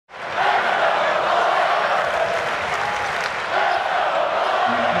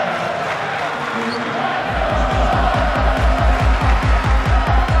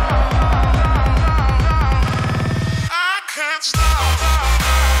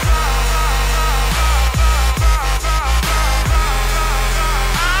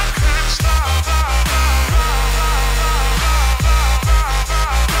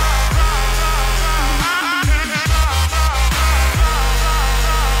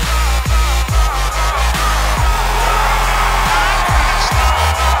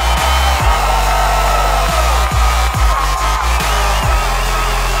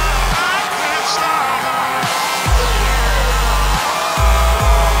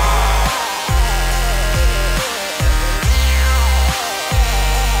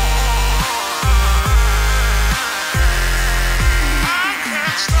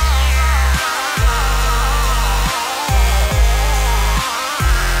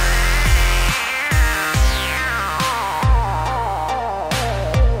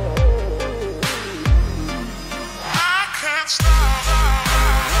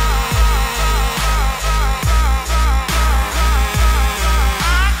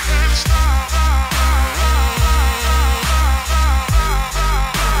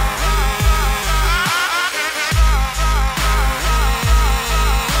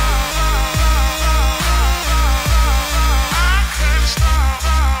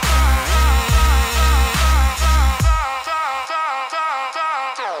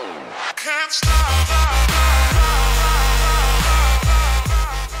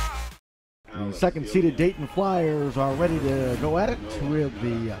second-seeded Dayton Flyers are ready to go at it with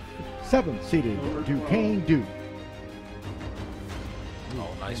the seventh-seeded Duquesne Duke. Oh,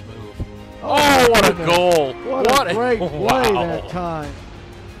 nice move. Oh, what a goal. What a great play that time.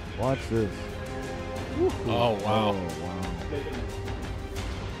 Watch this. Oh, wow. Oh, wow.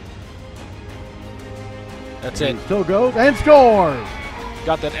 That's it. Still goes and scores.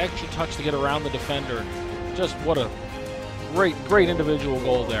 Got that extra touch to get around the defender. Just what a great individual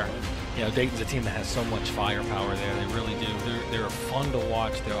goal there. You know, Dayton's a team that has so much firepower there. They really do. They're fun to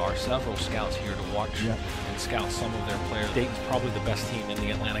watch. There are several scouts here to watch and scout some of their players. Dayton's probably the best team in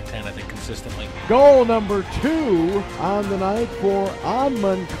the Atlantic 10, I think, consistently. Goal number 2 on the night for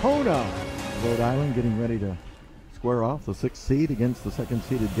Amonkona. Rhode Island getting ready to square off the 6th seed against the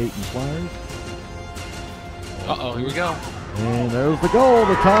second-seeded Dayton Flyers. Uh-oh, here we go. And there's the goal,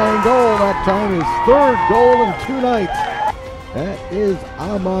 the tying goal. That time is 3rd goal in 2 nights. That is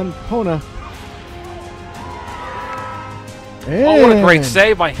Amonkona. Oh, what a great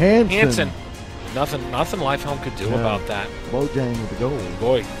save by Hansen. Nothing Liefhelm could do about that. Bojang with the goal.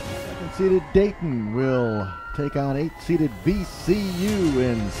 Boy. Second-seeded Dayton will take on 8th-seeded VCU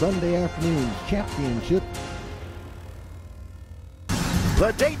in Sunday afternoon's championship.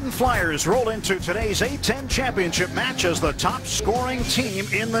 The Dayton Flyers roll into today's A-10 championship match as the top scoring team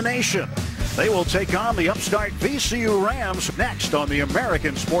in the nation. They will take on the upstart VCU Rams next on the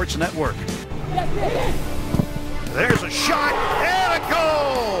American Sports Network. There's a shot and a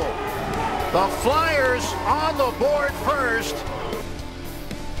goal! The Flyers on the board first.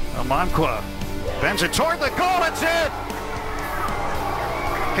 Amonkona bends it toward the goal, it's in!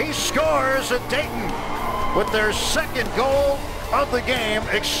 He scores at Dayton with their 2nd goal of the game,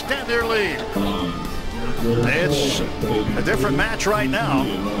 extend their lead. It's a different match right now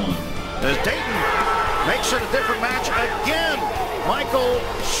as Dayton makes it a different match again. Michael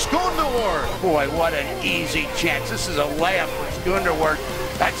Skundewar. Boy, what an easy chance. This is a layup for Skundewar.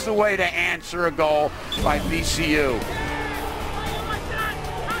 That's the way to answer a goal by VCU.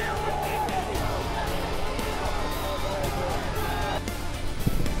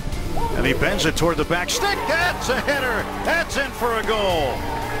 And he bends it toward the back stick. That's a header. That's in for a goal.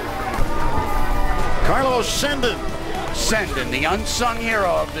 Carlos Senden. Senden, the unsung hero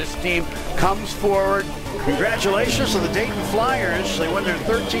of this team, comes forward. Congratulations to the Dayton Flyers. They won their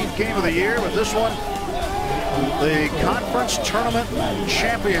 13th game of the year with this one. The Conference Tournament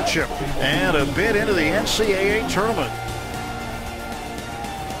Championship and a bid into the NCAA Tournament.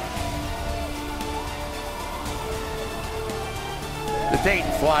 The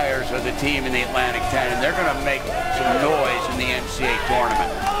Dayton Flyers are the team in the Atlantic 10, and they're going to make some noise in the NCAA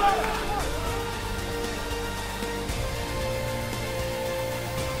Tournament.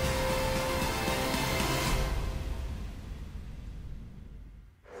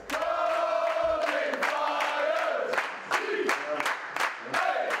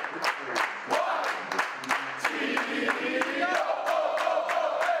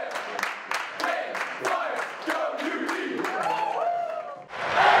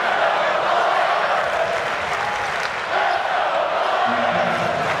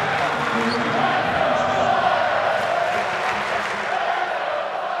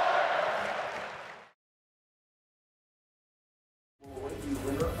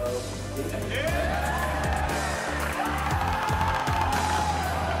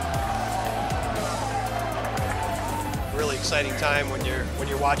 Really exciting time when you're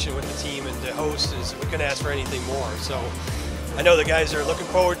watching with the team, and the host is, we couldn't ask for anything more. So I know the guys are looking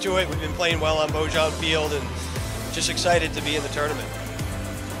forward to it. We've been playing well on Beaujean Field and just excited to be in the tournament.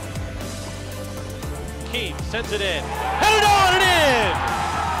 Keith sends it in, headed on and in!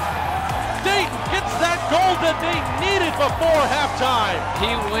 Dayton gets that goal that they needed before halftime.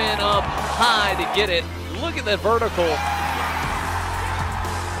 He went up high to get it. Look at that vertical.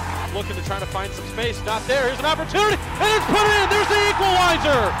 Looking to try to find some space, not there. Here's an opportunity, and it's put in. There's the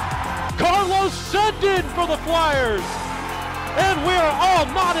equalizer. Carlos Senden for the Flyers, and we are all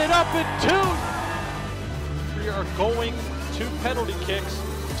knotted up in 2. We are going to penalty kicks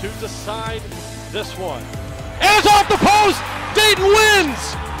to decide this one. And it's off the post. Dayton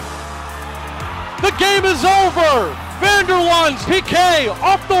wins. The game is over. Vanderland's PK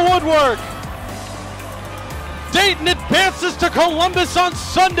off the woodwork. Dayton advances to Columbus on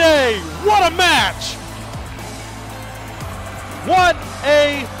Sunday. What a match! What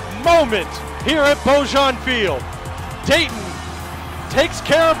a moment here at Beaujean Field. Dayton takes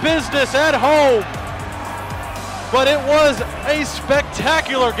care of business at home, but it was a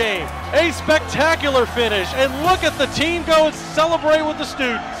spectacular game, a spectacular finish, and look at the team go and celebrate with the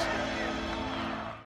students.